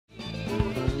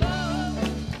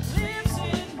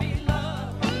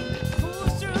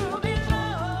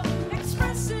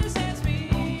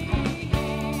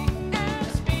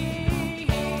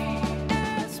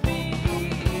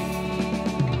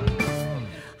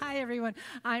everyone.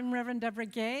 I'm Reverend Deborah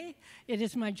Gay. It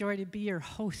is my joy to be your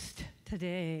host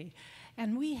today.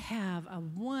 And we have a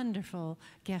wonderful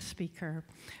guest speaker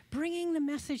bringing the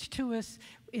message to us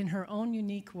in her own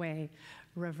unique way,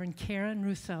 Reverend Karen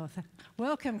Russo.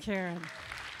 Welcome, Karen.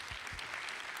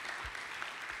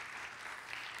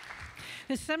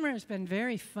 This summer has been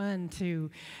very fun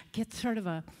to get sort of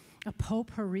a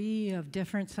potpourri of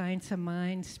different Science of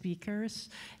Mind speakers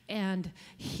and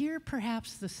hear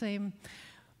perhaps the same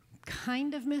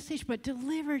kind of message, but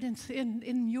delivered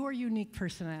in your unique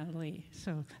personality.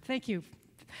 So thank you.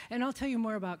 And I'll tell you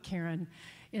more about Karen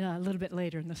a little bit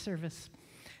later in the service.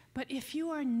 But if you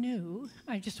are new,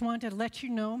 I just want to let you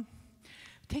know,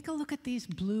 take a look at these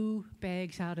blue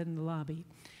bags out in the lobby.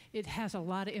 It has a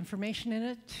lot of information in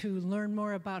it to learn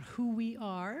more about who we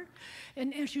are.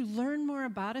 And as you learn more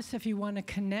about us, if you want to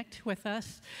connect with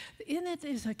us, in it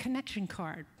is a connection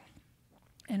card.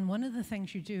 And one of the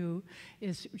things you do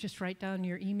is just write down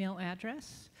your email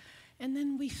address, and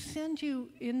then we send you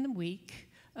in the week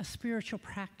a spiritual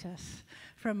practice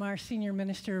from our senior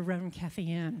minister, Reverend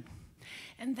Kathy Ann.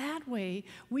 And that way,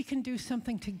 we can do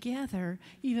something together,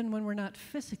 even when we're not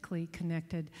physically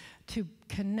connected, to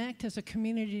connect as a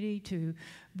community, to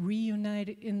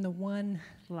reunite in the one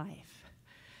life,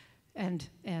 and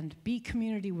be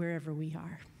community wherever we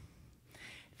are.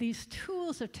 These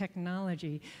tools of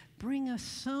technology bring us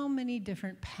so many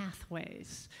different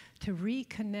pathways to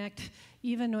reconnect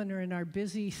even when we're in our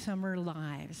busy summer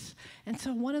lives. And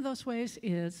so one of those ways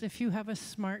is if you have a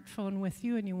smartphone with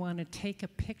you and you want to take a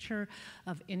picture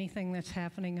of anything that's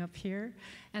happening up here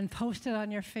and post it on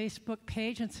your Facebook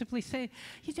page and simply say,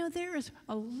 you know, there is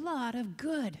a lot of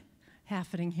good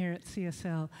happening here at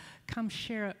CSL. Come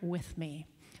share it with me.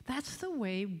 That's the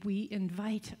way we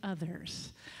invite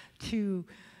others to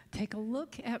take a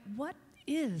look at what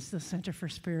is the Center for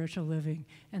Spiritual Living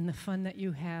and the fun that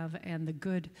you have and the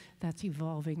good that's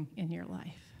evolving in your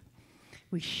life.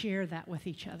 We share that with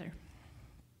each other.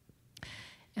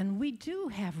 And we do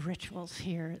have rituals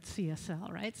here at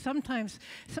CSL, right? Sometimes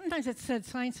it said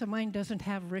Science of Mind doesn't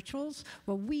have rituals.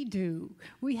 Well, we do.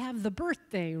 We have the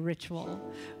birthday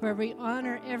ritual where we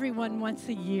honor everyone once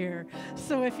a year.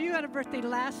 So if you had a birthday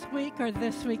last week or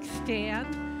this week,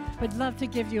 stand. We'd love to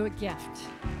give you a gift.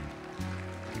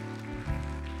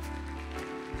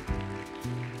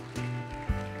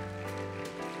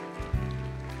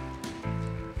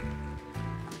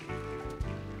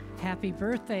 Happy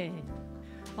birthday,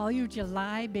 all you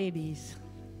July babies.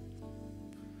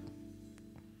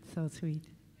 So sweet.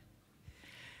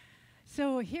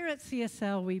 So here at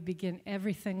CSL, we begin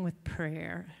everything with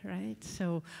prayer, right?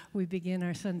 So we begin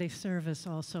our Sunday service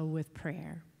also with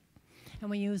prayer. And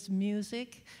we use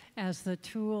music as the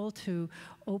tool to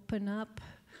open up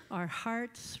our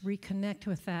hearts, reconnect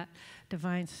with that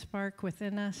divine spark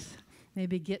within us,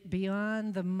 maybe get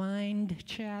beyond the mind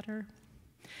chatter.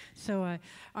 So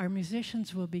our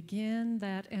musicians will begin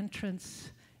that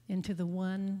entrance into the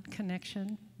one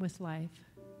connection with life.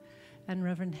 And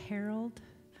Reverend Harold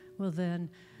will then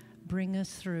bring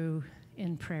us through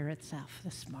in prayer itself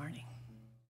this morning.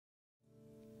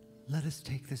 Let us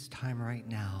take this time right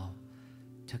now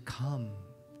to come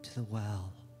to the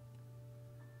well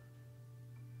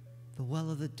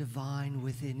of the divine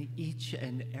within each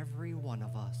and every one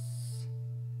of us.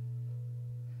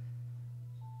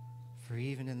 For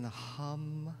even in the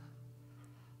hum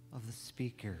of the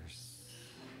speakers,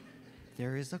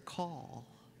 there is a call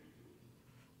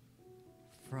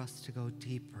for us to go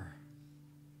deeper.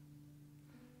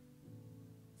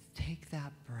 Take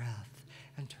that breath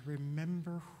and to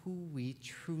remember who we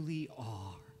truly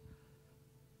are.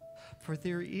 For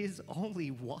there is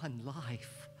only one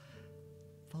life,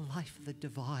 the life of the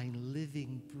divine,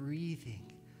 living,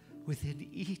 breathing within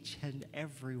each and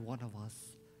every one of us.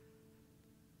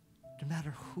 No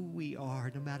matter who we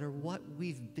are, no matter what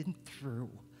we've been through,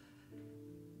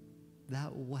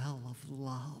 that well of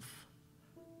love,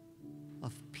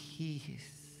 of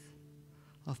peace,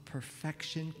 of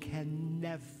perfection can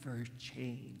never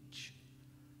change.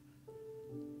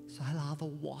 So I allow the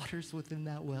waters within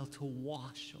that well to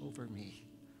wash over me,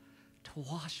 to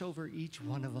wash over each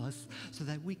one of us so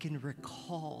that we can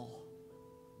recall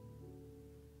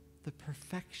the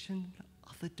perfection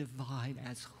of the divine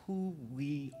as who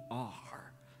we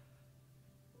are.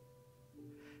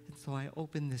 And so I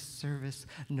open this service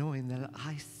knowing that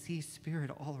I see Spirit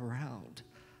all around,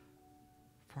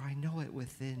 for I know it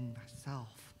within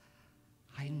myself.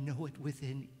 I know it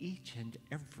within each and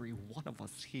every one of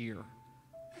us here.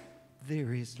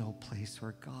 There is no place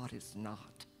where God is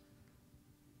not.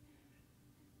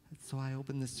 And so I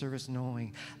open this service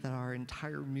knowing that our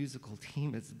entire musical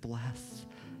team is blessed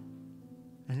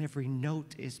and every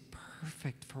note is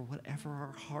perfect for whatever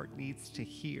our heart needs to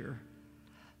hear.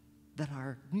 That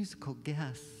our musical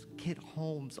guest, Kit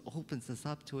Holmes, opens us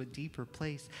up to a deeper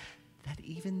place, that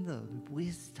even the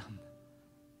wisdom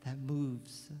that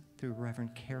moves through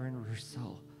Reverend Karen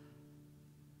Russo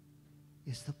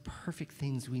is the perfect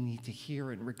things we need to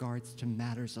hear in regards to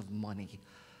matters of money.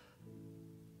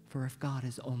 For if God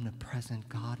is omnipresent,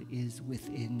 God is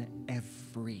within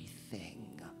everything.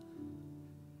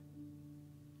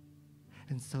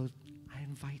 And so I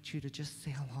invite you to just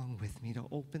say along with me, to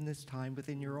open this time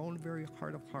within your own very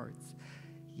heart of hearts.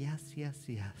 Yes, yes,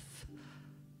 yes.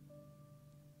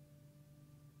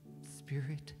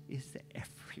 Spirit is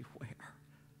everywhere,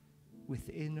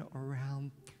 within,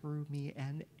 around, through me,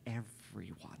 and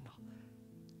everyone.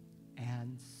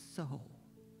 And so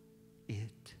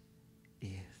it is.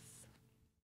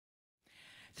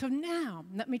 So now,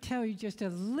 let me tell you just a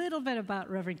little bit about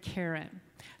Reverend Karen.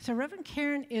 So Reverend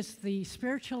Karen is the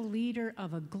spiritual leader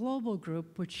of a global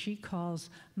group which she calls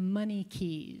Money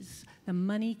Keys, the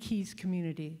Money Keys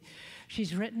community.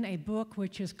 She's written a book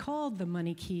which is called The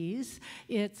Money Keys.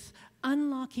 It's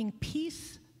Unlocking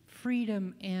Peace,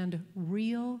 Freedom, and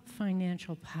Real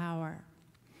Financial Power.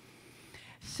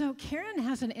 So Karen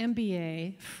has an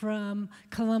MBA from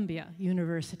Columbia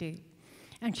University,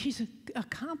 and she's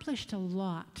accomplished a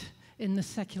lot in the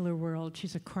secular world.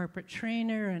 She's a corporate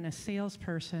trainer and a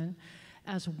salesperson,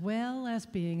 as well as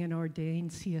being an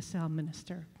ordained CSL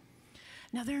minister.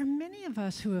 Now, there are many of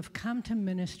us who have come to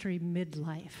ministry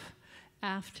midlife,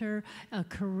 after a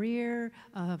career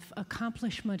of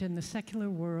accomplishment in the secular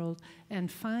world,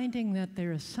 and finding that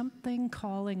there is something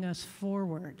calling us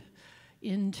forward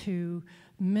into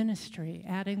ministry,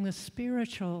 adding the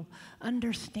spiritual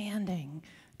understanding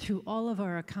to all of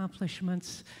our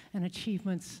accomplishments and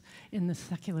achievements in the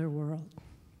secular world.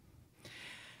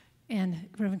 And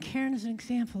Reverend Karen is an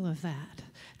example of that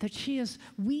she is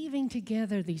weaving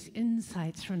together these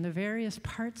insights from the various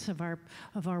parts of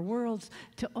our worlds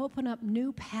to open up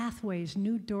new pathways,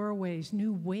 new doorways,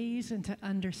 new ways into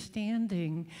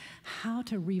understanding how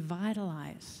to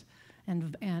revitalize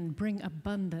and bring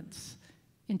abundance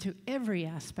into every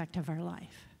aspect of our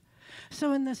life.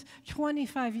 So in this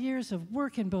 25 years of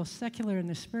work in both secular and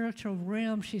the spiritual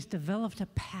realm, she's developed a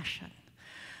passion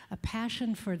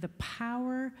for the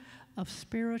power of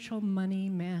spiritual money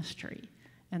mastery.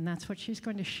 And that's what she's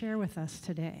going to share with us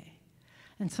today.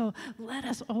 And so let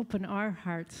us open our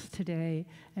hearts today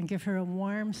and give her a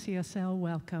warm CSL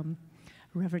welcome,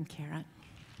 Reverend Karen.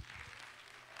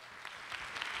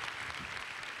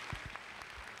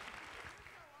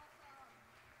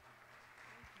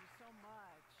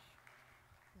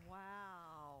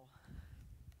 Wow.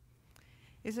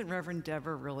 Isn't Reverend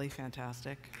Deborah really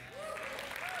fantastic?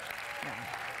 Yeah,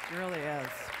 she really is.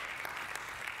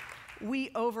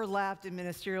 We overlapped in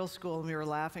ministerial school, and we were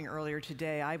laughing earlier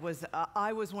today. I was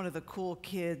one of the cool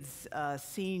kids,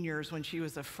 seniors, when she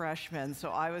was a freshman, so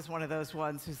I was one of those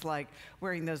ones who's like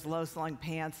wearing those low-slung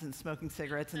pants and smoking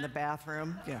cigarettes in the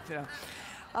bathroom. Yeah, you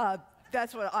know.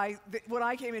 That's what when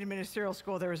I came into ministerial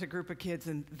school, there was a group of kids,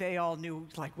 and they all knew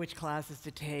like which classes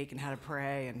to take and how to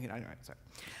pray, and you know. So,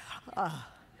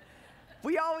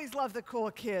 we always love the cool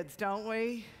kids, don't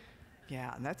we?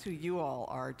 Yeah, and that's who you all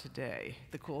are today,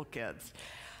 the cool kids.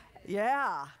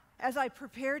 Yeah. As I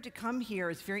prepared to come here,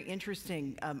 it's very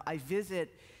interesting. I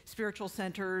visit spiritual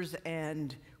centers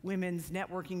and women's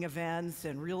networking events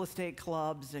and real estate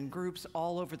clubs and groups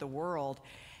all over the world.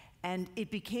 And it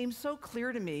became so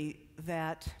clear to me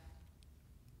that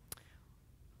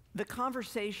the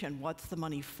conversation, what's the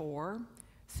money for,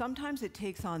 sometimes it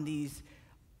takes on these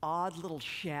odd little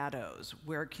shadows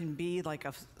where it can be like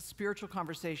a spiritual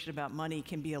conversation about money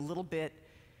can be a little bit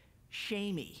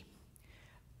shamey.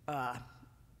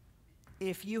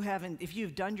 If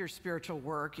you've done your spiritual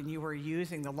work and you are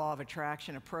using the law of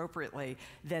attraction appropriately,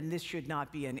 then this should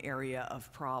not be an area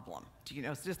of problem. You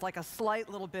know, it's just like a slight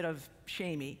little bit of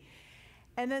shamey.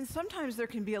 And then sometimes there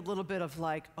can be a little bit of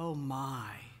like, oh my,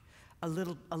 a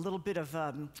little bit of,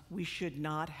 we should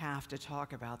not have to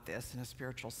talk about this in a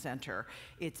spiritual center.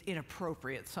 It's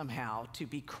inappropriate somehow to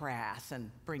be crass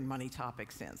and bring money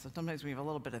topics in. So sometimes we have a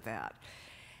little bit of that.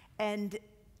 And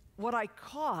what I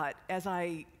caught as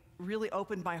I really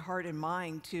opened my heart and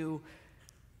mind to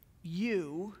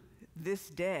you this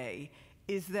day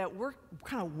is that we're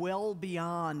kind of well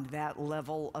beyond that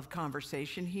level of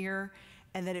conversation here,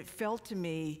 and that it felt to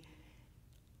me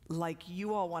like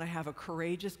you all want to have a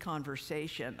courageous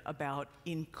conversation about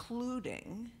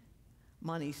including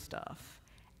money stuff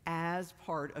as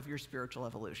part of your spiritual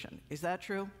evolution. Is that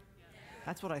true? Yes.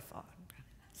 That's what I thought.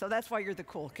 So that's why you're the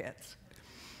cool kids.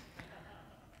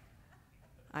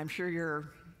 I'm sure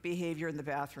your behavior in the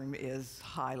bathroom is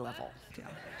high level. Yeah.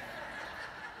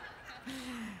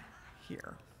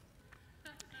 Here.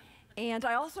 And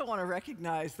I also want to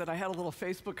recognize that I had a little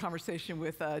Facebook conversation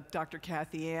with Dr.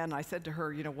 Kathy Ann. I said to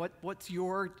her, you know, what's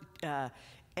your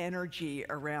energy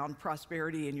around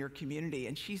prosperity in your community?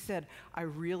 And she said, I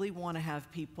really want to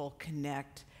have people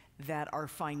connect that our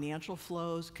financial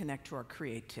flows connect to our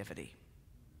creativity.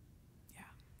 Yeah.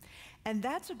 And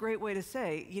that's a great way to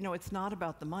say, you know, it's not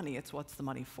about the money, it's what's the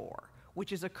money for,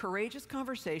 which is a courageous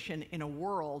conversation in a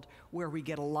world where we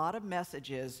get a lot of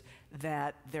messages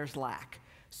that there's lack.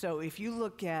 So if you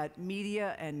look at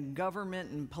media and government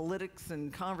and politics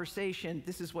and conversation,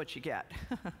 this is what you get.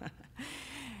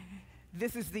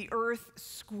 This is the earth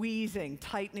squeezing,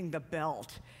 tightening the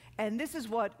belt. And this is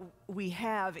what we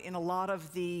have in a lot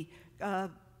of the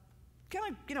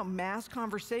mass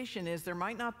conversation is there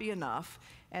might not be enough.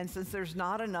 And since there's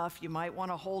not enough, you might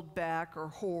want to hold back or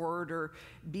hoard or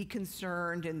be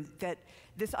concerned. And that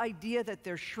this idea that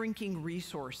they're shrinking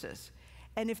resources.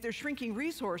 And if they're shrinking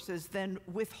resources, then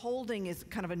withholding is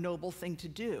kind of a noble thing to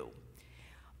do.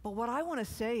 But what I want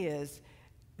to say is,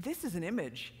 this is an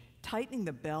image. Tightening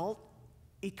the belt,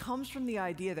 it comes from the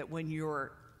idea that when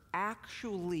you're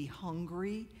actually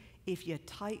hungry, if you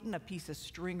tighten a piece of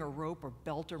string or rope or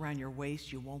belt around your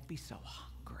waist, you won't be so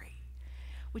hungry.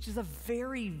 Which is a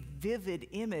very vivid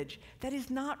image that is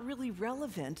not really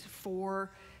relevant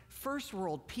for first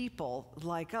world people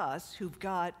like us who've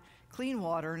got clean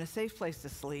water and a safe place to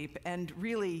sleep. And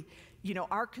really, you know,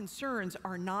 our concerns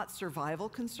are not survival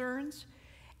concerns.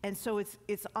 And so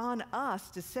it's on us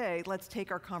to say, let's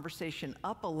take our conversation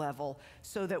up a level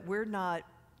so that we're not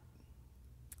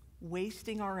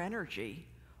wasting our energy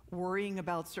worrying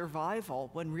about survival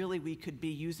when really we could be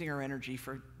using our energy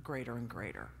for greater and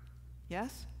greater.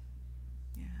 Yes?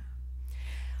 Yeah.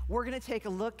 We're going to take a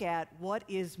look at what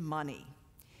is money.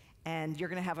 And you're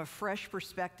going to have a fresh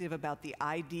perspective about the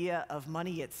idea of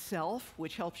money itself,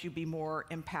 which helps you be more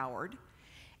empowered.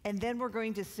 And then we're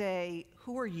going to say,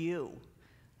 who are you?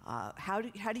 How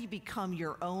do you become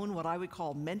your own, what I would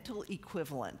call mental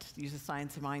equivalent, to use a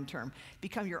science of mind term,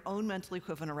 become your own mental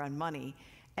equivalent around money?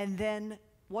 And then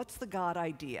what's the God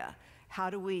idea? How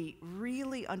do we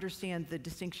really understand the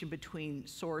distinction between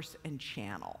source and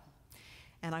channel?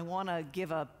 And I want to give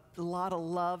a lot of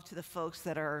love to the folks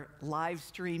that are live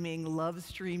streaming, love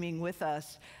streaming with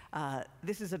us.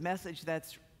 This is a message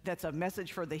that's a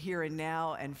message for the here and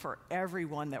now and for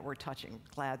everyone that we're touching.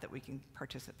 Glad that we can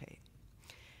participate.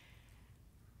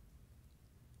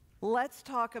 Let's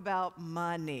talk about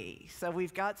money. So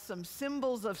we've got some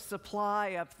symbols of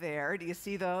supply up there. Do you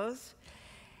see those?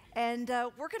 And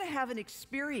we're going to have an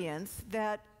experience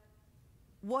that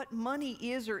what money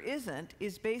is or isn't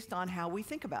is based on how we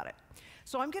think about it.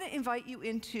 So I'm going to invite you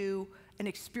into an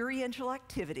experiential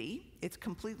activity. It's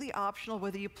completely optional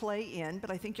whether you play in, but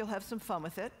I think you'll have some fun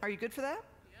with it. Are you good for that?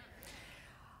 Yeah.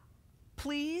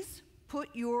 Please put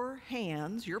your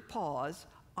hands, your paws,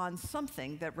 on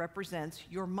something that represents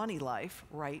your money life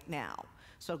right now.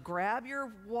 So grab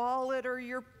your wallet or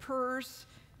your purse.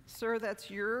 Sir, that's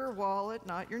your wallet,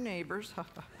 not your neighbor's.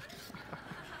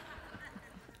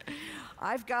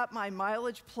 I've got my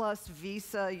Mileage Plus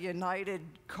Visa United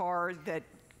card that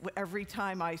every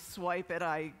time I swipe it,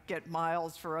 I get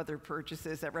miles for other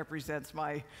purchases. That represents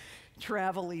my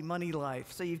travel-y money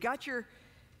life. So you've got your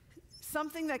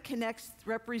something that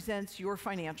represents your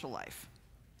financial life.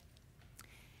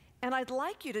 And I'd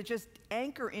like you to just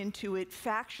anchor into it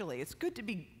factually. It's good to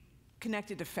be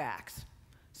connected to facts.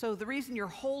 So the reason you're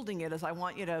holding it is I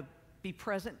want you to be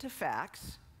present to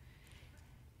facts.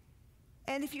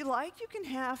 And if you like, you can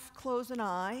half close an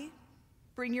eye,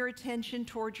 bring your attention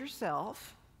towards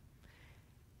yourself,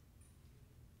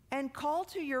 and call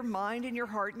to your mind and your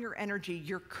heart and your energy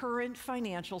your current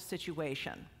financial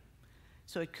situation.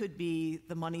 So it could be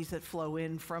the monies that flow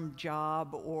in from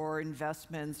job or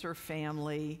investments or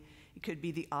family. It could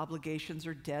be the obligations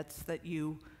or debts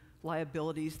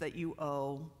liabilities that you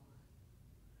owe,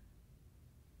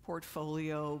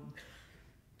 portfolio,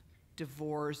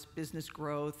 divorce, business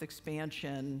growth,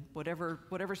 expansion,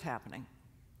 whatever's happening.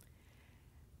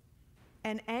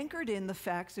 And anchored in the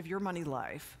facts of your money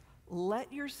life,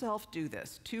 let yourself do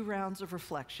this, 2 rounds of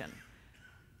reflection.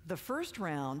 The first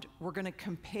round, we're going to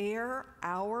compare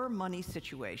our money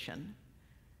situation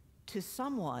to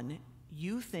someone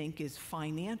you think is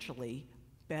financially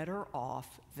better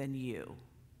off than you.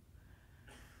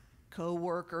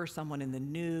 Coworker, someone in the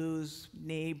news,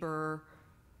 neighbor.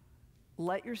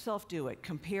 Let yourself do it.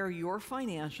 Compare your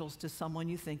financials to someone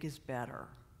you think is better.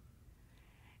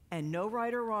 And no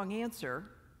right or wrong answer,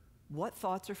 what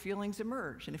thoughts or feelings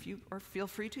emerge? And if you feel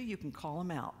free to, you can call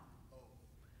them out.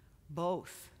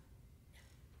 Both.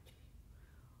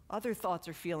 Other thoughts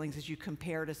or feelings as you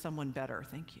compare to someone better.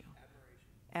 Thank you.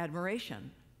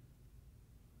 Admiration.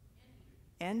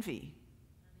 Envy.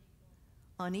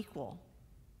 Unequal.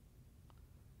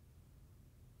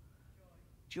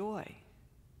 Joy.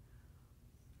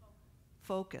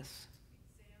 Focus.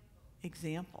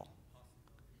 Example.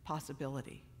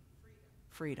 Possibility.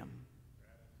 Freedom.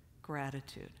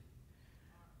 Gratitude.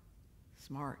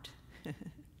 Smart.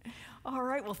 All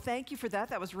right, well, thank you for that.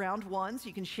 That was round one, so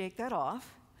you can shake that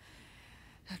off.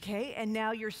 Okay, and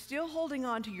now you're still holding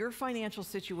on to your financial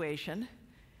situation.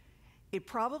 It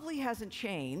probably hasn't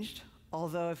changed,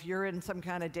 although if you're in some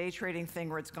kind of day trading thing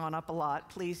where it's gone up a lot,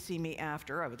 please see me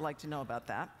after. I would like to know about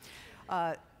that.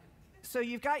 So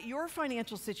you've got your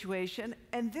financial situation,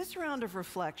 and this round of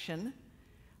reflection,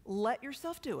 let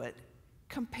yourself do it.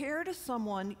 Compare to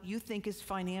someone you think is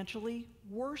financially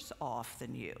worse off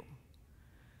than you.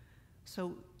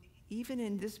 So even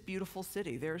in this beautiful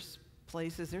city, there's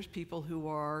places, there's people who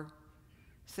are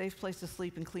safe place to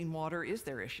sleep and clean water is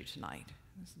their issue tonight.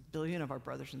 There's a billion of our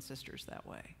brothers and sisters that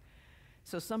way.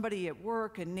 So somebody at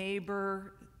work, a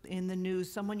neighbor, in the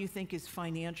news, someone you think is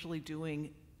financially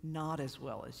doing not as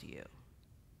well as you.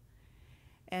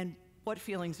 And what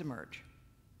feelings emerge?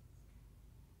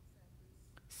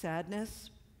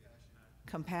 Sadness,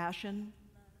 compassion,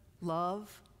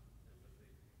 love,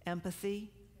 empathy,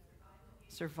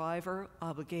 survivor,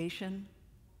 obligation,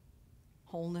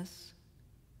 wholeness,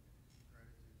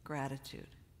 gratitude.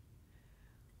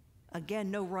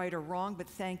 Again, no right or wrong, but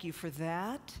thank you for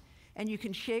that. And you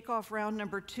can shake off round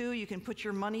number 2. You can put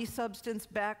your money substance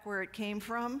back where it came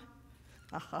from.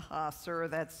 Sir,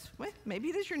 well, maybe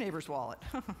it is your neighbor's wallet.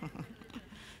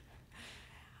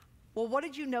 Well, what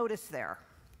did you notice there?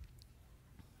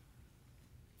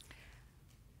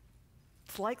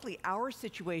 It's likely our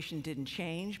situation didn't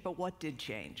change, but what did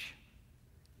change?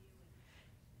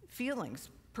 Feelings,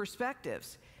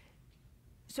 perspectives.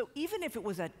 So even if it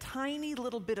was a tiny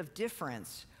little bit of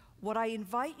difference, what I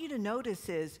invite you to notice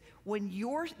is when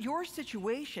your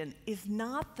situation is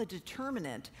not the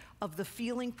determinant of the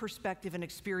feeling, perspective, and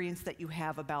experience that you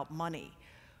have about money.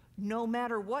 No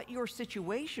matter what your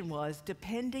situation was,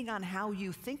 depending on how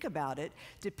you think about it,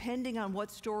 depending on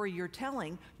what story you're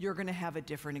telling, you're going to have a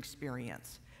different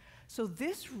experience. So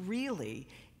this really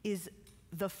is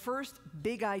the first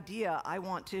big idea I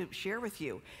want to share with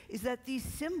you, is that these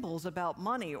symbols about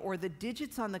money, or the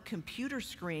digits on the computer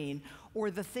screen,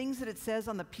 or the things that it says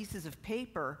on the pieces of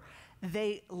paper,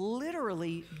 they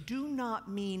literally do not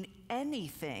mean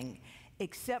anything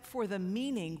except for the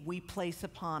meaning we place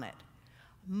upon it.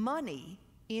 Money,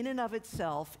 in and of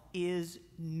itself, is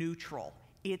neutral.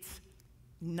 It's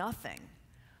nothing.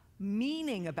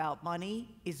 Meaning about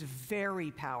money is very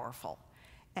powerful.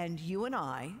 And you and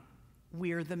I,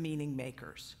 we're the meaning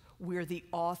makers. We're the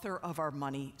author of our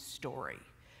money story.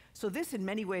 So this, in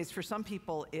many ways, for some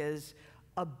people, is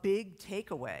a big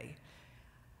takeaway.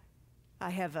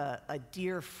 I have a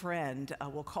dear friend,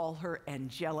 we'll call her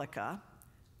Angelica,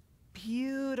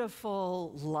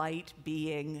 beautiful light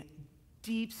being,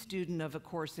 deep student of A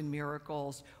Course in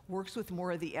Miracles, works with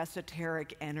more of the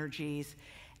esoteric energies,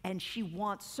 and she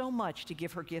wants so much to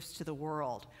give her gifts to the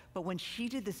world. But when she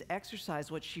did this exercise,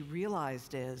 what she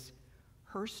realized is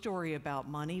her story about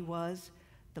money was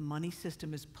the money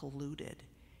system is polluted.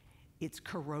 It's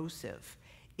corrosive.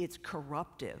 It's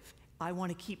corruptive. I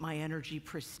want to keep my energy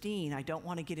pristine. I don't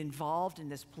want to get involved in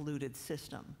this polluted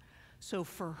system. So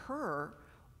for her,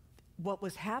 what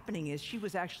was happening is she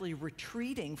was actually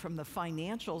retreating from the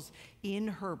financials in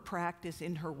her practice,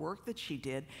 in her work that she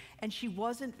did, and she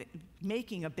wasn't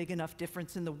making a big enough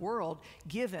difference in the world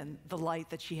given the light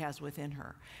that she has within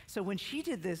her. So when she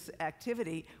did this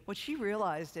activity, what she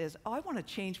realized is, oh, I want to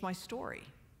change my story.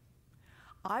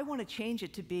 I want to change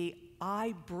it to be,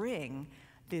 I bring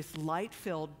this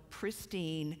light-filled,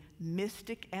 pristine,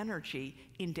 mystic energy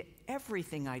into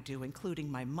everything I do, including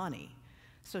my money.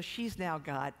 So she's now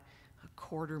got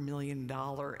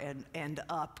 $250,000 and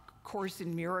up Course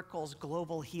in Miracles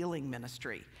global healing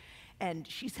ministry. And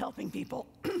she's helping people,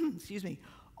 excuse me,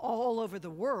 all over the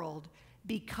world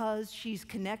because she's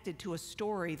connected to a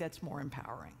story that's more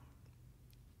empowering.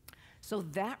 So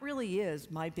that really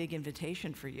is my big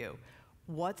invitation for you.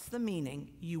 What's the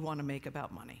meaning you want to make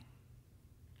about money?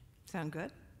 Sound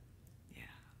good? Yeah.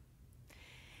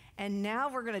 And now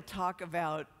we're going to talk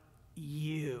about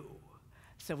you.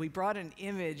 So we brought an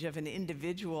image of an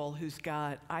individual who's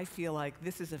got, I feel like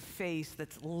this is a face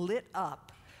that's lit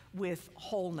up with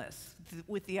wholeness,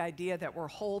 with the idea that we're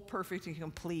whole, perfect, and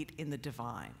complete in the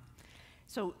divine.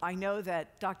 So I know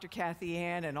that Dr. Kathy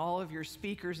Ann and all of your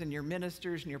speakers and your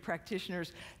ministers and your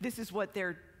practitioners, this is what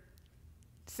they're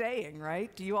saying,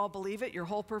 right? Do you all believe it? You're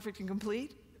whole, perfect, and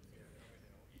complete?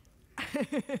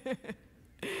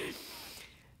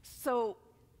 So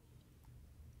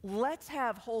let's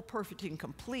have whole, perfect, and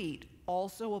complete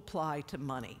also apply to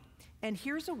money. And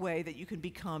here's a way that you can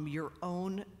become your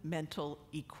own mental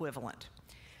equivalent.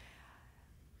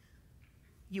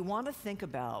 You want to think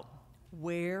about,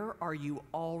 where are you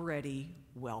already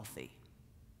wealthy?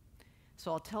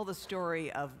 So I'll tell the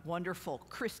story of wonderful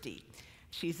Christy.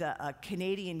 She's a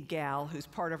Canadian gal who's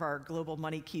part of our Global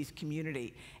Money Keys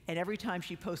community. And every time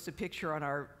she posts a picture on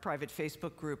our private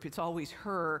Facebook group, it's always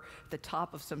her at the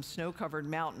top of some snow-covered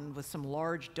mountain with some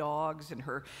large dogs and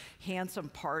her handsome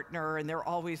partner. And they're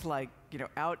always like,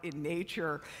 out in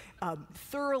nature,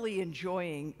 thoroughly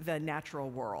enjoying the natural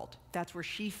world. That's where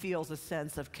she feels a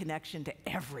sense of connection to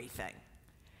everything.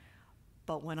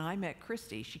 But when I met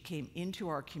Christy, she came into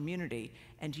our community,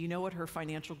 and do you know what her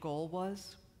financial goal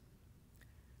was?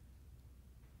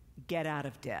 Get out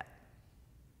of debt.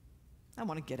 I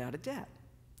want to get out of debt.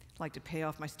 I'd like to pay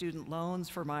off my student loans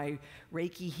for my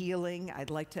Reiki healing.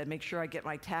 I'd like to make sure I get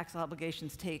my tax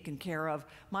obligations taken care of.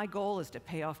 My goal is to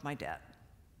pay off my debt.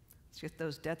 Let's get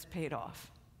those debts paid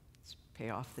off. Let's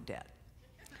pay off the debt.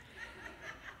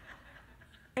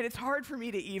 And it's hard for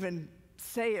me to even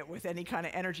say it with any kind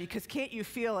of energy, because can't you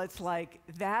feel it's like,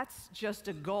 that's just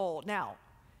a goal. Now,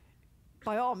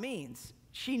 by all means,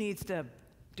 she needs to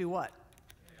do what?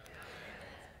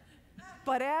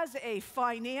 But as a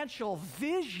financial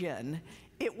vision,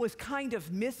 it was kind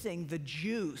of missing the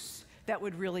juice that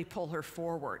would really pull her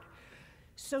forward.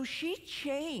 So she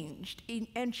changed,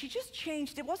 and she just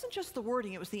changed. It wasn't just the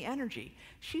wording, it was the energy.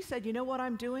 She said, you know what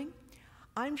I'm doing?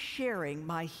 I'm sharing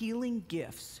my healing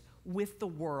gifts with the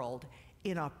world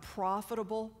in a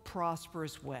profitable,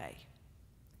 prosperous way.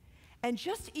 And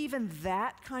just even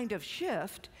that kind of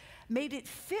shift made it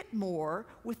fit more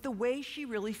with the way she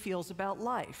really feels about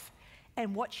life.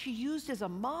 And what she used as a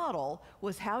model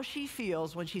was how she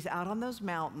feels when she's out on those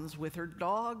mountains with her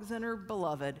dogs and her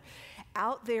beloved,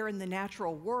 out there in the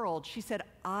natural world. She said,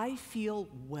 I feel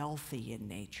wealthy in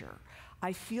nature.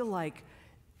 I feel like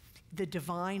the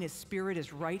divine spirit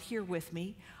is right here with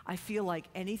me. I feel like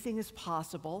anything is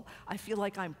possible. I feel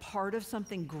like I'm part of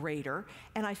something greater,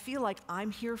 and I feel like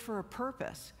I'm here for a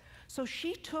purpose. So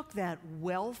she took that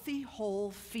wealthy,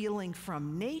 whole feeling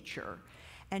from nature,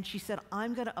 and she said,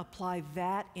 I'm going to apply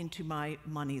that into my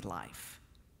money life.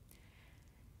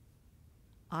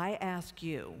 I ask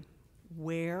you,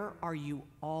 where are you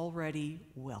already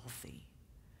wealthy?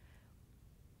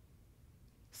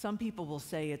 Some people will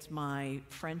say it's my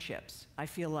friendships. I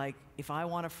feel like if I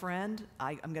want a friend,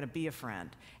 I'm going to be a friend,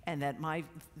 and that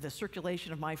the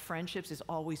circulation of my friendships is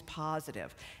always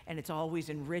positive, and it's always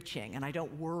enriching, and I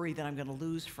don't worry that I'm going to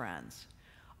lose friends.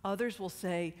 Others will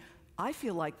say, I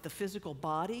feel like the physical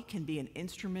body can be an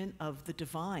instrument of the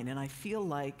divine, and I feel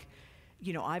like,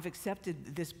 I've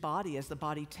accepted this body as the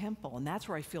body temple, and that's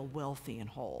where I feel wealthy and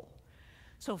whole.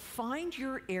 So find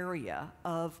your area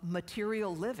of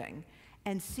material living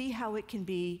and see how it can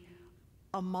be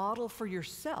a model for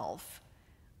yourself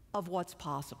of what's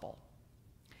possible.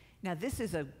 Now, this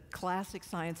is a classic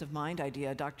science of mind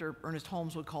idea. Dr. Ernest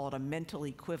Holmes would call it a mental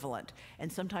equivalent.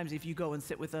 And sometimes if you go and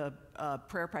sit with a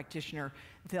prayer practitioner,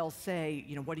 they'll say,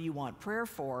 what do you want prayer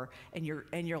for? And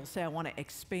you'll say, I want to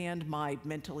expand my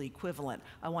mental equivalent.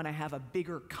 I want to have a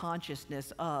bigger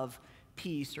consciousness of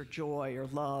peace or joy or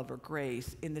love or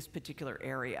grace in this particular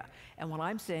area. And what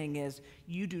I'm saying is,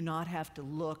 you do not have to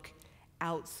look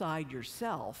outside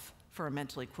yourself for a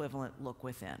mental equivalent. Look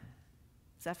within.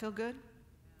 Does that feel good?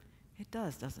 It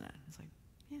does, doesn't it? It's like,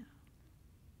 yeah.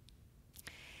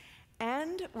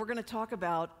 And we're going to talk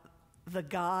about the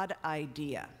God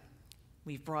idea.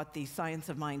 We've brought the Science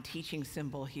of Mind teaching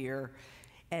symbol here,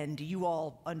 and you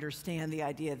all understand the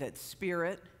idea that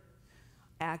spirit,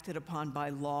 acted upon by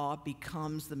law,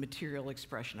 becomes the material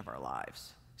expression of our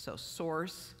lives. So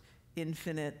source,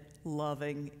 infinite,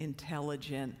 loving,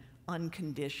 intelligent,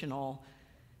 unconditional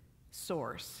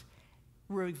source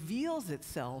reveals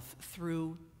itself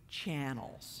through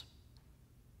channels.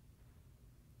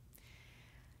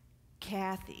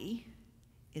 Kathy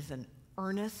is an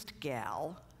earnest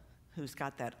gal who's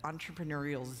got that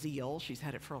entrepreneurial zeal. She's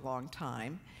had it for a long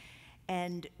time.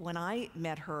 And when I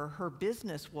met her, her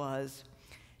business was,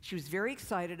 she was very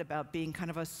excited about being kind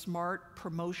of a smart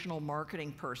promotional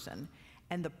marketing person.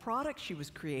 And the products she was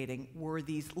creating were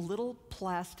these little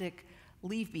plastic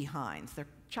leave-behinds. They're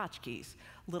tchotchkes,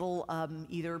 little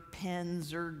either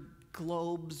pens or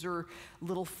globes or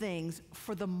little things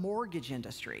for the mortgage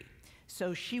industry.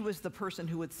 So she was the person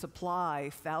who would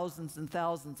supply thousands and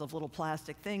thousands of little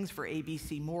plastic things for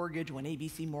ABC Mortgage when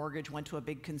ABC Mortgage went to a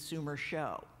big consumer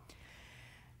show.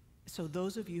 So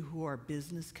those of you who are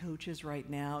business coaches right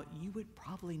now, you would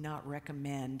probably not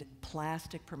recommend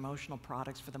plastic promotional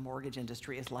products for the mortgage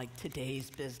industry as like today's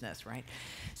business, right?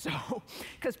 So,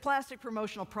 because plastic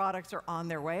promotional products are on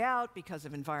their way out because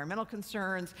of environmental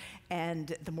concerns,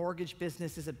 and the mortgage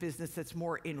business is a business that's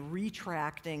more in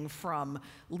retracting from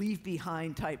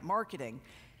leave-behind type marketing.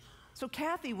 So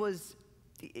Kathy was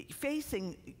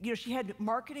facing, she had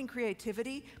marketing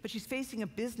creativity, but she's facing a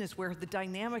business where the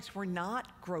dynamics were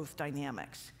not growth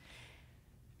dynamics.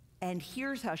 And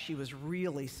here's how she was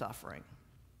really suffering.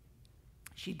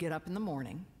 She'd get up in the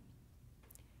morning,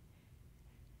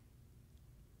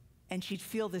 and she'd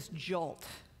feel this jolt,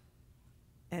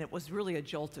 and it was really a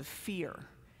jolt of fear,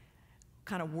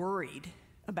 kind of worried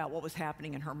about what was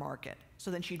happening in her market. So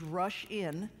then she'd rush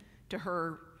in to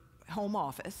her home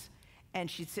office, and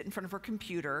she'd sit in front of her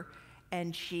computer,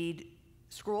 and she'd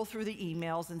scroll through the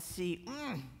emails and see,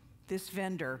 this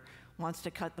vendor wants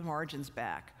to cut the margins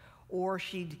back. Or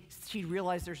she'd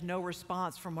realize there's no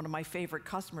response from one of my favorite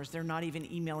customers. They're not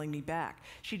even emailing me back.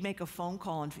 She'd make a phone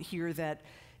call and hear that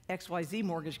XYZ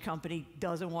mortgage company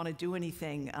doesn't want to do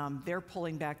anything. They're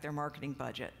pulling back their marketing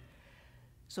budget.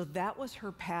 So that was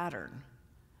her pattern.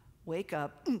 Wake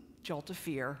up, jolt of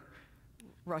fear,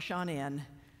 rush on in,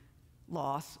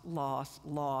 loss, loss,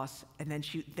 loss, and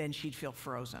then she'd feel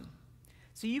frozen.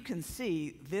 So you can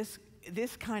see this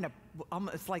kind of,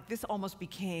 it's like this almost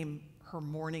became her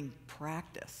morning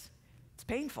practice. It's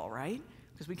painful, right?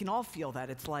 Because we can all feel that.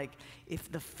 It's like if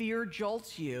the fear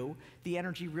jolts you, the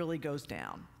energy really goes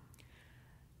down.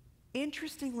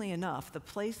 Interestingly enough, the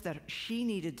place that she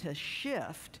needed to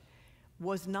shift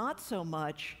was not so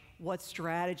much what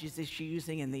strategies is she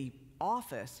using in the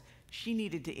office. She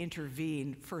needed to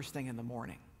intervene first thing in the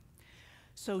morning.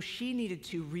 So she needed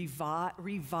to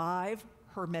revive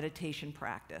her meditation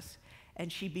practice.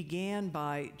 And she began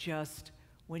by just,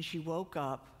 when she woke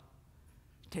up,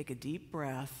 take a deep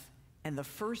breath, and the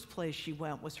first place she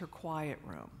went was her quiet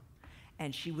room.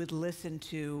 And she would listen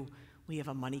to, we have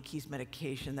a Money Keys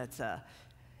medication that's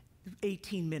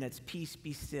 18 minutes, peace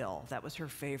be still. That was her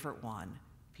favorite one.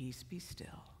 Peace be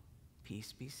still,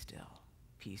 peace be still,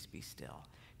 peace be still.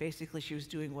 Basically, she was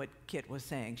doing what Kit was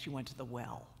saying. She went to the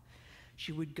well.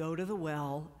 She would go to the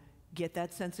well, get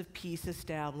that sense of peace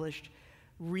established,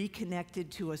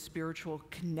 reconnected to a spiritual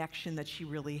connection that she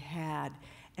really had.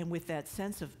 And with that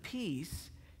sense of peace,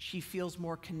 she feels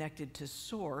more connected to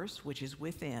Source, which is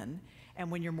within. And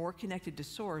when you're more connected to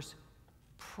Source,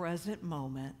 present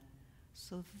moment.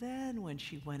 So then when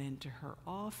she went into her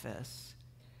office,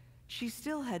 she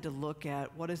still had to look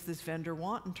at what does this vendor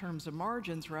want in terms of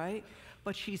margins, right?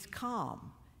 But she's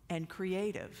calm and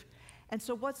creative. And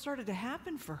so what started to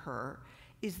happen for her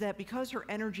is that because her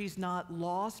energy's not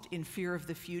lost in fear of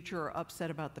the future or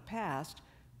upset about the past,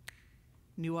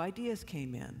 new ideas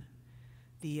came in.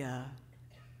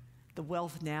 The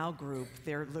Wealth Now group,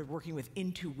 they're working with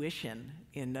intuition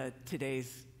in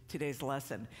today's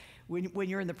lesson. When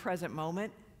you're in the present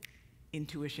moment,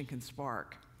 intuition can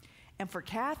spark. And for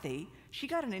Kathy, she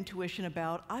got an intuition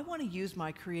about, I want to use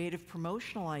my creative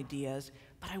promotional ideas,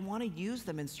 but I want to use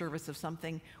them in service of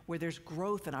something where there's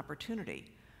growth and opportunity.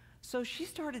 So she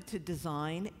started to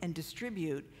design and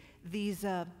distribute these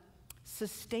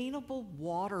sustainable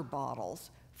water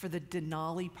bottles for the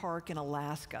Denali Park in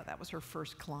Alaska. That was her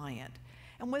first client.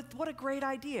 And what a great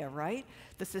idea, right?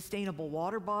 The sustainable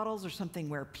water bottles are something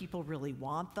where people really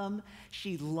want them.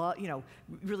 She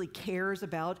really cares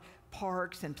about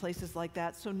parks and places like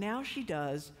that. So now she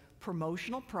does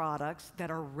promotional products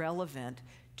that are relevant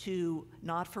to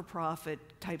not-for-profit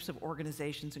types of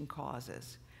organizations and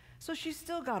causes. So she's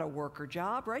still got to work her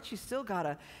job, right? She's still got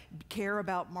to care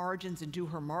about margins and do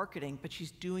her marketing, but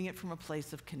she's doing it from a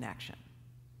place of connection.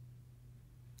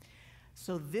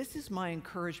 So this is my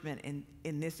encouragement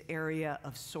in this area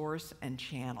of source and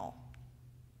channel.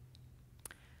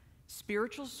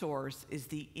 Spiritual source is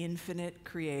the infinite,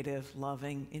 creative,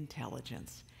 loving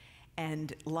intelligence.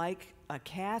 And like a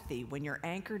Kathy, when you're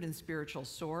anchored in spiritual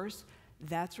source,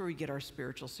 that's where we get our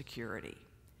spiritual security.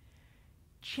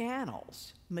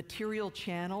 Channels, material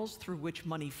channels through which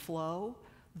money flow,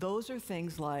 those are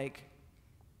things like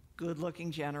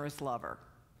good-looking, generous lover,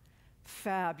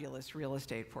 fabulous real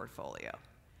estate portfolio,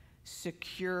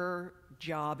 secure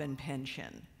job and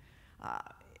pension,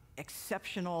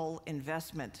 exceptional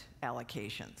investment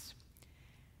allocations.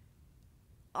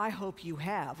 I hope you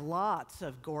have lots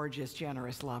of gorgeous,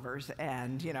 generous lovers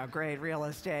and, great real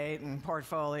estate and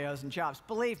portfolios and jobs.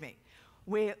 Believe me,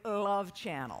 we love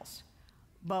channels.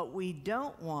 But we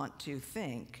don't want to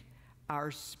think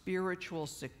our spiritual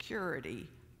security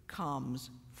comes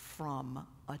from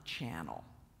a channel.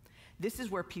 This is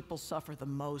where people suffer the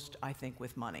most, I think,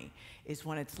 with money, is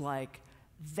when it's like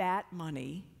that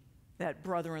money, that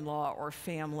brother-in-law or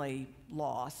family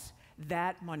loss,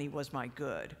 that money was my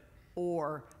good,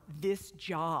 or this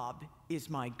job is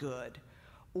my good,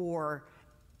 or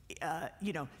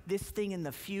this thing in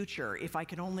the future, if I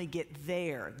could only get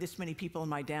there, this many people in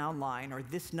my downline, or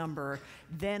this number,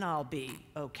 then I'll be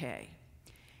okay.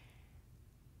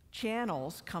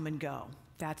 Channels come and go.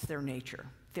 That's their nature.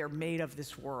 They're made of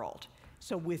this world.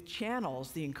 So with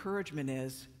channels, the encouragement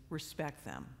is respect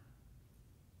them.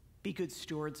 Be good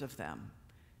stewards of them.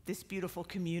 This beautiful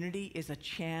community is a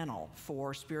channel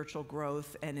for spiritual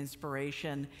growth and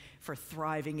inspiration, for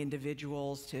thriving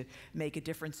individuals to make a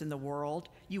difference in the world.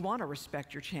 You want to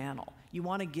respect your channel. You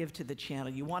want to give to the channel.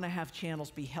 You want to have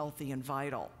channels be healthy and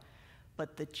vital.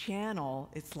 But the channel,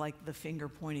 it's like the finger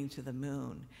pointing to the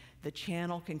moon. The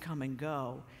channel can come and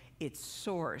go. It's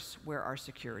source where our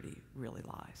security really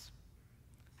lies.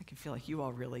 I can feel like you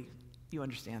all really, you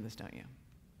understand this, don't you?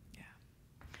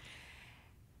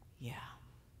 Yeah.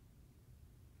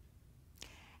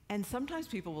 And sometimes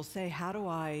people will say, how do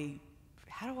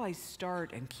I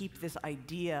start and keep this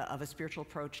idea of a spiritual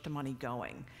approach to money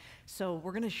going? So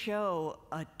we're going to show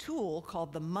a tool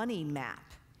called the Money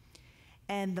Map.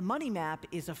 And the Money Map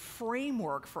is a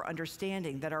framework for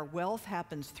understanding that our wealth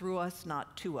happens through us,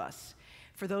 not to us.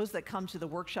 For those that come to the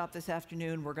workshop this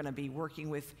afternoon, we're going to be working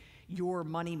with your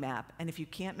Money Map. And if you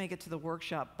can't make it to the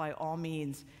workshop, by all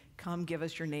means, come give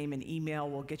us your name and email.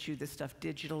 We'll get you this stuff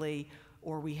digitally.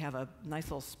 Or we have a nice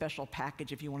little special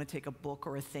package if you want to take a book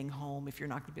or a thing home if you're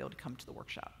not going to be able to come to the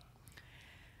workshop.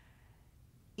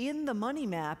 In the Money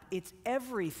Map, it's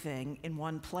everything in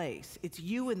one place. It's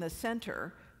you in the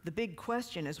center. The big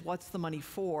question is, what's the money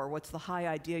for? What's the high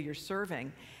idea you're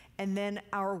serving? And then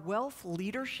our wealth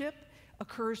leadership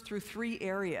occurs through three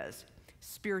areas: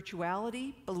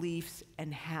 spirituality, beliefs,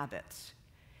 and habits.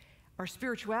 Our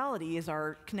spirituality is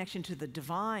our connection to the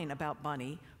divine about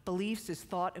money. Beliefs is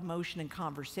thought, emotion, and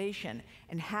conversation.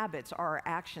 And habits are our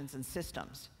actions and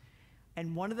systems.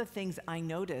 And one of the things I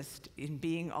noticed in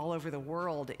being all over the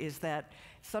world is that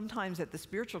sometimes at the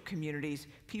spiritual communities,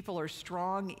 people are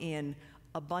strong in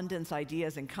abundance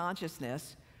ideas and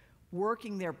consciousness,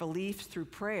 working their beliefs through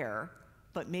prayer,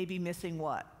 but maybe missing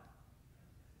what?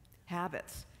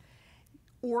 Habits.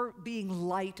 Or being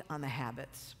light on the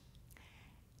habits.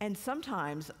 And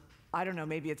sometimes, I don't know,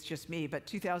 maybe it's just me, but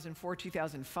 2004,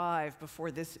 2005,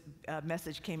 before this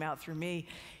message came out through me,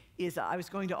 is I was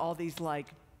going to all these like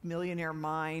millionaire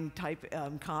mind type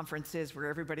conferences where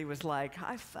everybody was like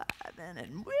high-fiving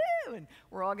and woo, and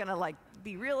we're all gonna like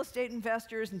be real estate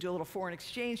investors and do a little foreign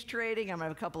exchange trading. I'm gonna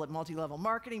have a couple of multi-level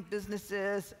marketing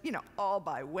businesses, all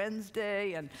by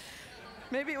Wednesday. And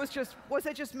maybe it was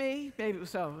it just me? Maybe it was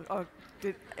so. Oh,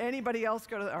 did anybody else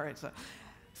go to all right, so.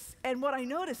 And what I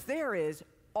noticed there is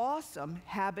awesome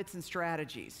habits and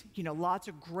strategies. Lots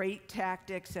of great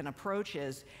tactics and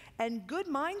approaches, and good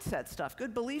mindset stuff,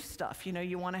 good belief stuff.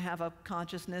 You want to have a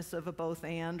consciousness of a both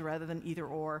and rather than either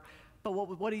or. But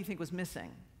what do you think was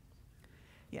missing?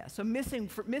 Yeah, so missing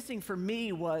for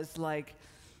me was like,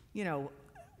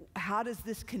 how does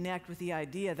this connect with the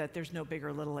idea that there's no big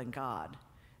or little in God?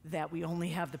 That we only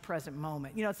have the present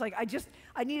moment. It's like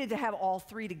I needed to have all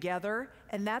three together,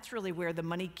 and that's really where the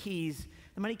Money Keys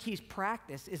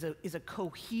practice is a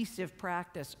cohesive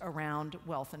practice around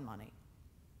wealth and money.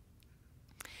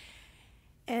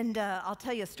 And I'll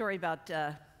tell you a story about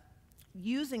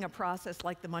using a process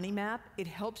like the Money Map. It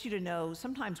helps you to know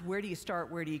sometimes where do you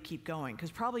start, where do you keep going, because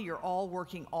probably you're all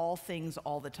working all things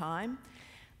all the time.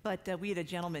 But we had a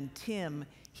gentleman, Tim.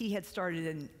 He had started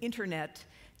an internet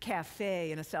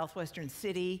cafe in a southwestern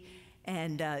city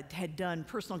and had done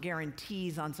personal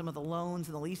guarantees on some of the loans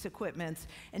and the lease equipments.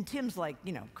 And Tim's like,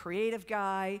 creative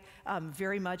guy,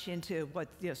 very much into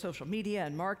social media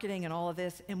and marketing and all of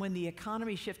this. And when the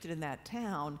economy shifted in that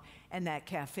town and that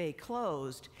cafe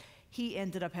closed, he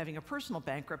ended up having a personal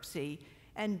bankruptcy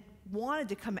and wanted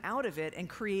to come out of it and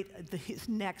create his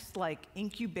next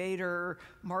incubator,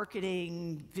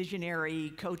 marketing,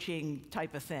 visionary, coaching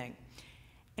type of thing.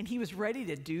 And he was ready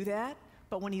to do that,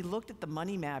 but when he looked at the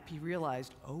Money Map, he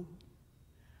realized, oh,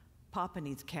 Papa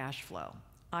needs cash flow.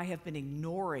 I have been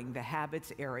ignoring the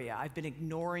habits area. I've been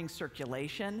ignoring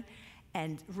circulation,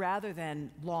 and rather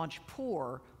than launch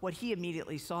poor, what he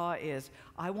immediately saw is,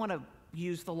 I want to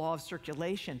use the law of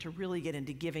circulation to really get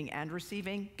into giving and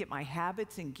receiving, get my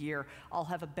habits in gear. I'll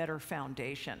have a better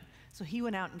foundation. So he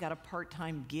went out and got a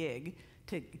part-time gig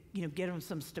to get him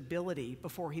some stability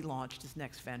before he launched his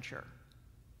next venture.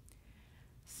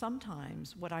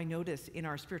 Sometimes what I notice in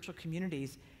our spiritual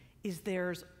communities is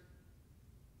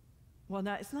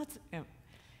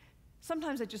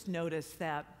sometimes I just notice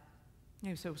that,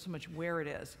 so much where it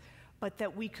is, but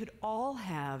that we could all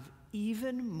have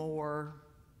even more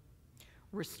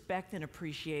respect and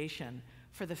appreciation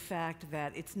for the fact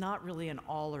that it's not really an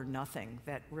all or nothing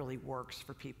that really works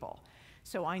for people.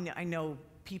 So I know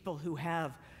people who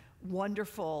have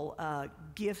wonderful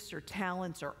gifts or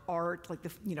talents or art, like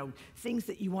things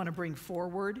that you want to bring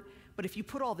forward. But if you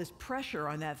put all this pressure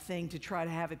on that thing to try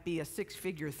to have it be a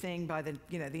six-figure thing by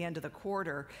the end of the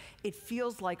quarter, it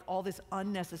feels like all this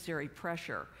unnecessary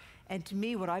pressure. And to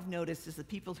me, what I've noticed is the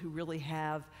people who really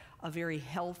have a very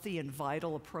healthy and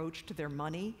vital approach to their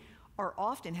money are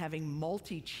often having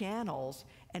multi-channels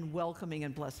and welcoming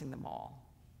and blessing them all.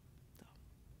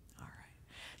 All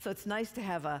right. So it's nice to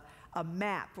have a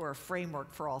map or a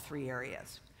framework for all three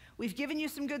areas. We've given you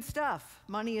some good stuff.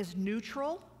 Money is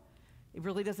neutral. It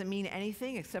really doesn't mean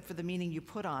anything except for the meaning you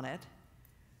put on it.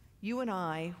 You and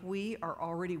I, we are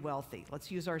already wealthy.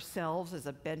 Let's use ourselves as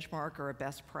a benchmark or a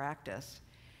best practice.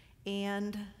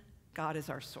 And God is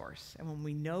our source. And when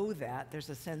we know that, there's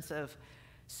a sense of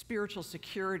spiritual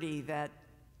security that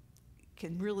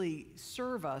can really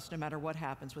serve us no matter what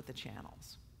happens with the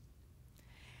channels.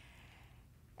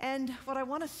 And what I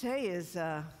want to say is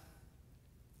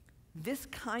this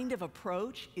kind of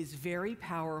approach is very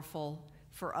powerful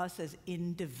for us as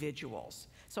individuals.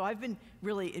 So I've been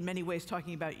really, in many ways,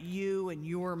 talking about you and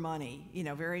your money,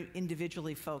 very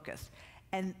individually focused.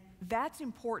 And that's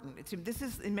important. This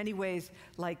is, in many ways,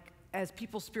 like as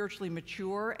people spiritually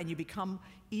mature and you become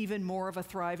even more of a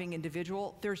thriving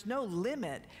individual, there's no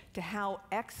limit to how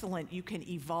excellent you can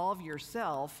evolve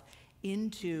yourself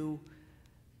into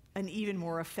an even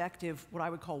more effective, what I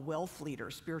would call wealth leader,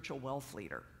 spiritual wealth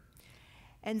leader.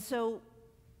 And so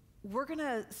we're going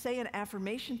to say an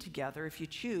affirmation together, if you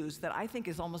choose, that I think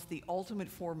is almost the ultimate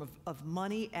form of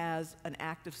money as an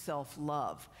act of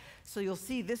self-love. So you'll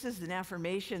see this is an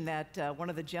affirmation that one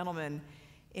of the gentlemen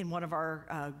in one of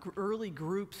our early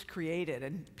groups created,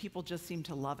 and people just seem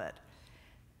to love it.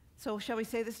 So shall we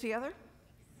say this together?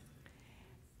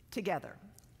 Together.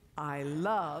 I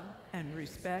love and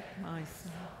respect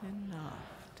myself enough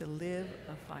to live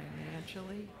a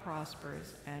financially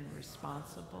prosperous and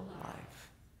responsible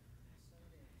life.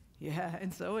 Yeah,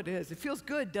 and so it is. It feels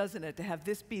good, doesn't it, to have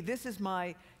this be, this is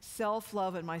my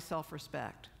self-love and my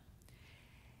self-respect.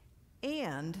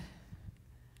 And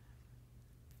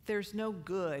there's no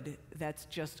good that's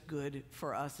just good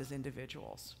for us as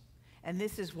individuals. And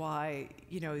this is why,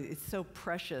 it's so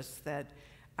precious that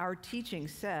our teaching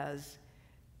says,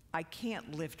 I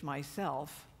can't lift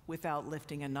myself without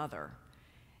lifting another,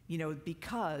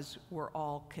 because we're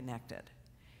all connected.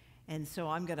 And so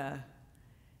I'm going to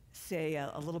say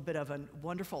a little bit of a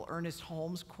wonderful Ernest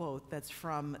Holmes quote that's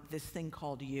from this thing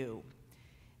called You.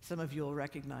 Some of you will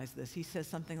recognize this. He says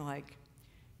something like,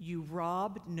 "You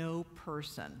rob no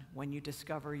person when you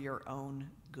discover your own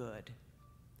good.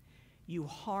 You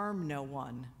harm no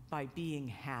one by being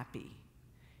happy.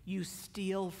 You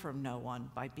steal from no one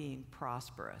by being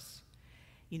prosperous.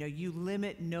 You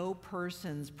limit no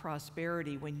person's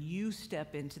prosperity when you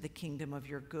step into the kingdom of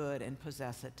your good and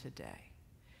possess it today."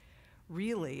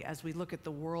 Really, as we look at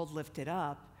the world lifted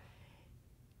up,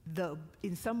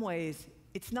 in some ways,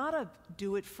 it's not a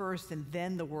do it first and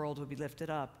then the world will be lifted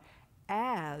up.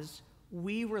 As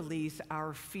we release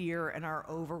our fear and our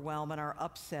overwhelm and our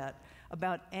upset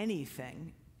about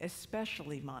anything,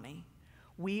 especially money,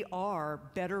 we are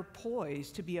better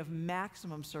poised to be of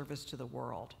maximum service to the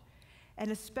world.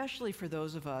 And especially for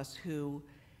those of us who,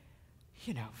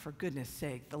 for goodness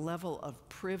sake, the level of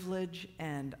privilege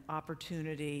and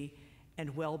opportunity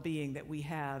and well-being that we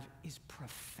have is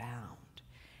profound.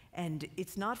 And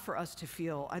it's not for us to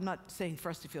feel, I'm not saying for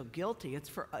us to feel guilty,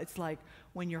 it's like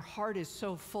when your heart is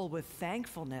so full with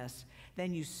thankfulness,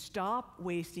 then you stop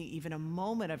wasting even a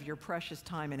moment of your precious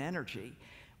time and energy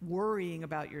worrying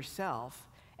about yourself.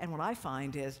 And what I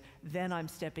find is then I'm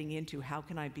stepping into how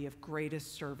can I be of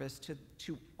greatest service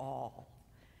to all.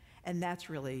 And that's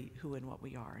really who and what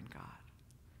we are in God.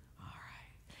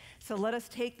 So let us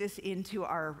take this into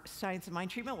our Science of Mind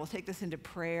treatment. We'll take this into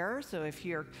prayer. So if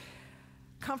you're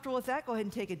comfortable with that, go ahead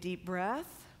and take a deep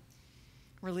breath.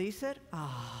 Release it.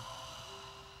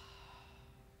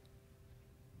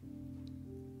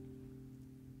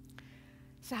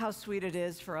 So how sweet it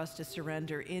is for us to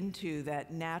surrender into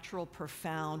that natural,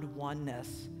 profound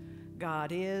oneness.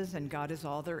 God is, and God is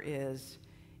all there is.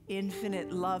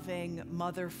 Infinite, loving,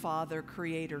 Mother, Father,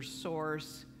 Creator,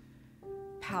 Source,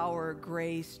 power,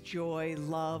 grace, joy,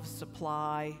 love,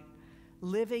 supply,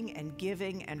 living and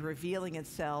giving and revealing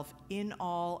itself in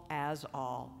all as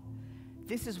all.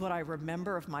 This is what I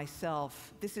remember of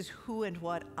myself. This is who and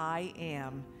what I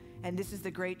am. And this is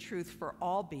the great truth for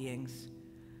all beings,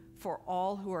 for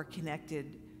all who are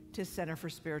connected to Center for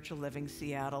Spiritual Living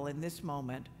Seattle in this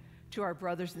moment, to our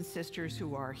brothers and sisters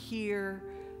who are here,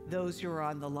 those who are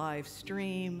on the live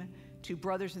stream, to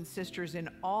brothers and sisters in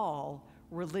all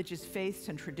religious faiths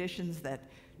and traditions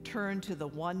that turn to the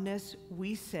oneness,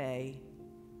 we say,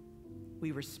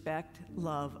 we respect,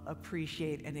 love,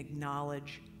 appreciate, and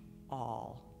acknowledge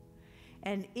all.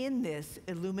 And in this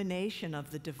illumination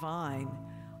of the divine,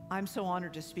 I'm so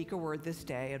honored to speak a word this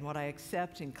day, and what I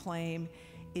accept and claim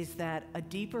is that a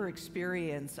deeper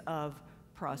experience of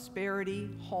prosperity,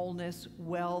 wholeness,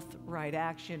 wealth, right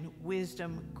action,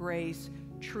 wisdom, grace,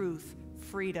 truth,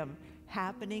 freedom,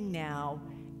 happening now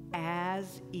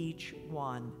as each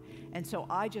one. And so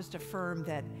I just affirm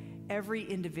that every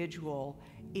individual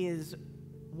is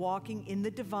walking in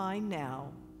the divine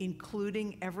now,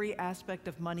 including every aspect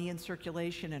of money and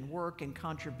circulation and work and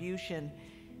contribution,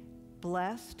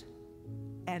 blessed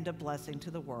and a blessing to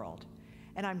the world.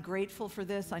 And I'm grateful for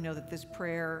this. I know that this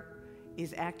prayer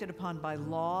is acted upon by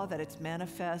law, that it's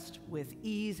manifest with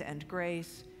ease and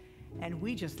grace, and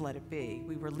we just let it be.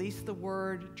 We release the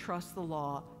word, trust the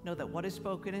law, know that what is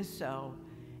spoken is so,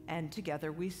 and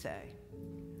together we say,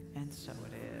 and so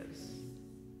it is.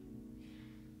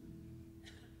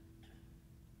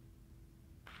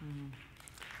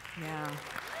 Yeah.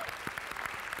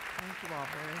 Thank you all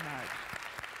very much.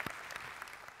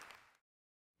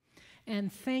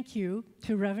 And thank you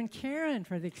to Reverend Karen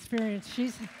for the experience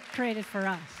she's created for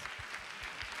us.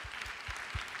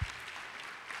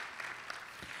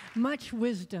 Much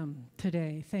wisdom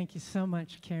today. Thank you so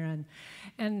much, Karen.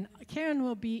 And Karen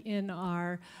will be in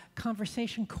our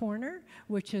conversation corner,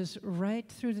 which is right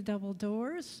through the double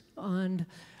doors on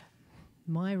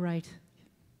my right.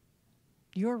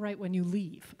 You're right when you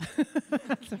leave.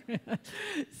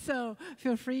 So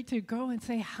feel free to go and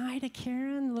say hi to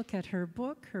Karen, look at her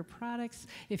book, her products.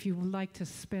 If you would like to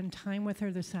spend time with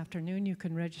her this afternoon, you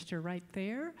can register right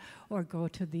there or go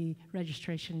to the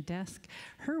registration desk.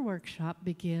 Her workshop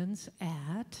begins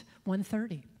at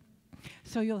 1:30.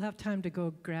 So you'll have time to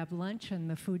go grab lunch, and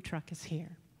the food truck is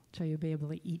here. So you'll be able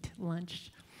to eat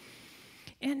lunch.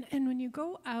 And when you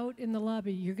go out in the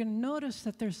lobby, you're going to notice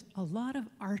that there's a lot of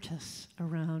artists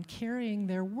around carrying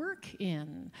their work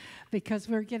in, because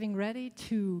we're getting ready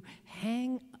to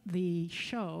hang the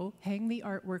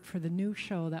artwork for the new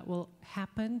show that will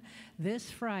happen this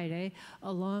Friday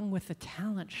along with the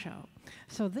talent show.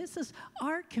 So this is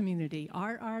our community,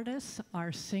 our artists,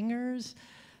 our singers,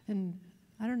 and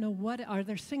I don't know are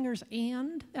there singers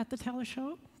and at the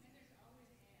teleshow?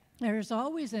 There's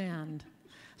always and.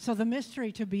 So the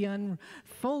mystery to be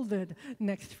unfolded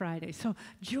next Friday. So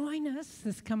join us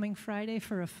this coming Friday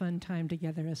for a fun time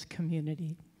together as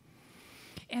community.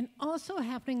 And also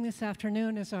happening this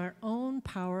afternoon is our own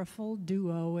powerful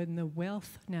duo in the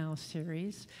Wealth Now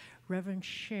series, Reverend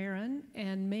Sharon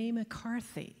and May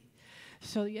McCarthy.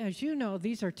 So as you know,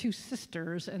 these are two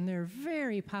sisters, and they're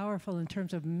very powerful in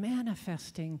terms of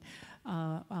manifesting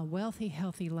a wealthy,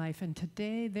 healthy life. And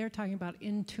today they're talking about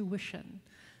intuition.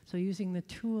 So using the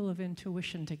tool of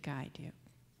intuition to guide you.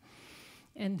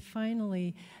 And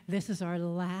finally, this is our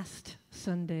last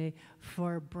Sunday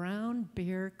for Brown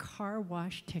Bear car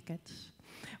wash tickets,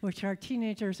 which our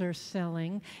teenagers are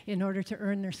selling in order to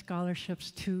earn their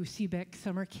scholarships to CBEC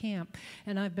summer camp.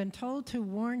 And I've been told to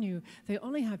warn you, they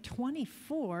only have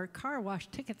 24 car wash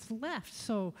tickets left,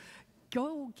 so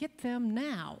go get them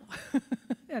now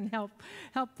and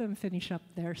help them finish up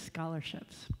their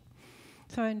scholarships.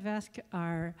 So I invite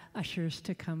our ushers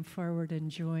to come forward and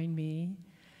join me.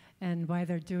 And while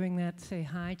they're doing that, say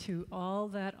hi to all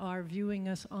that are viewing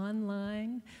us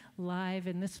online, live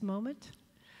in this moment,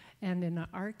 and in the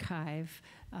archive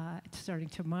starting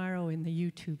tomorrow in the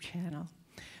YouTube channel.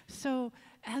 So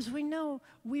as we know,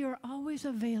 we are always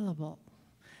available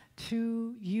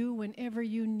to you whenever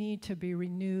you need to be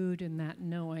renewed in that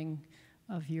knowing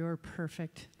of your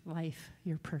perfect life,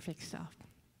 your perfect self.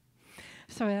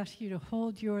 So I ask you to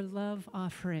hold your love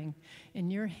offering in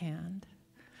your hand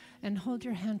and hold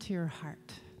your hand to your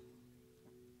heart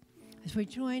as we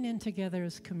join in together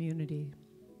as community,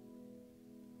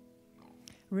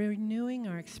 renewing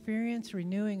our experience,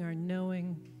 renewing our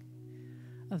knowing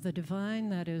of the divine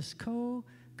that is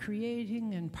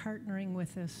co-creating and partnering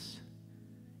with us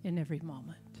in every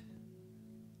moment.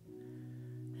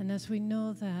 And as we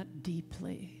know that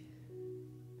deeply,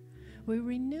 we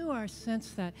renew our sense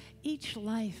that each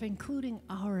life, including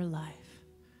our life,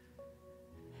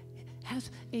 has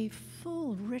a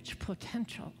full, rich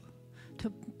potential to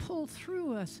pull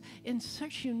through us in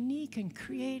such unique and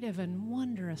creative and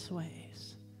wondrous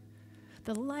ways.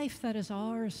 The life that is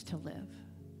ours to live.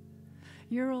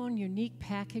 Your own unique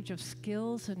package of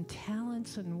skills and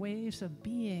talents and ways of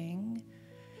being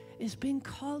is being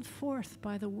called forth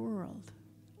by the world,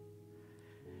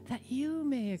 that you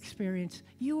may experience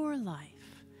your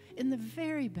life in the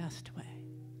very best way.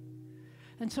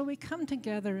 And so we come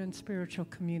together in spiritual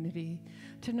community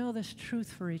to know this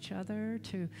truth for each other,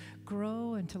 to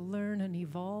grow and to learn and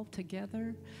evolve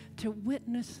together, to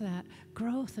witness that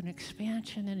growth and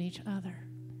expansion in each other,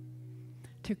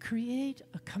 to create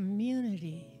a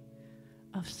community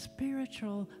of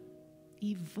spiritual,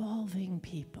 evolving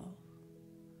people,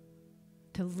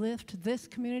 to lift this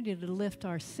community, to lift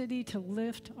our city, to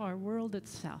lift our world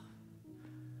itself,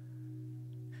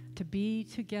 to be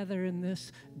together in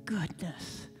this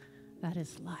goodness that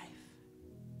is life.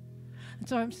 And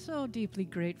so I'm so deeply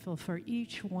grateful for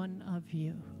each one of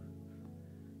you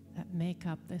that make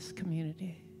up this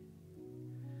community.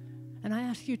 And I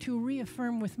ask you to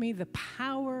reaffirm with me the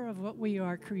power of what we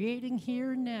are creating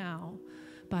here now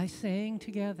by saying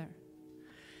together,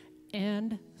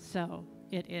 and so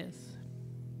it is.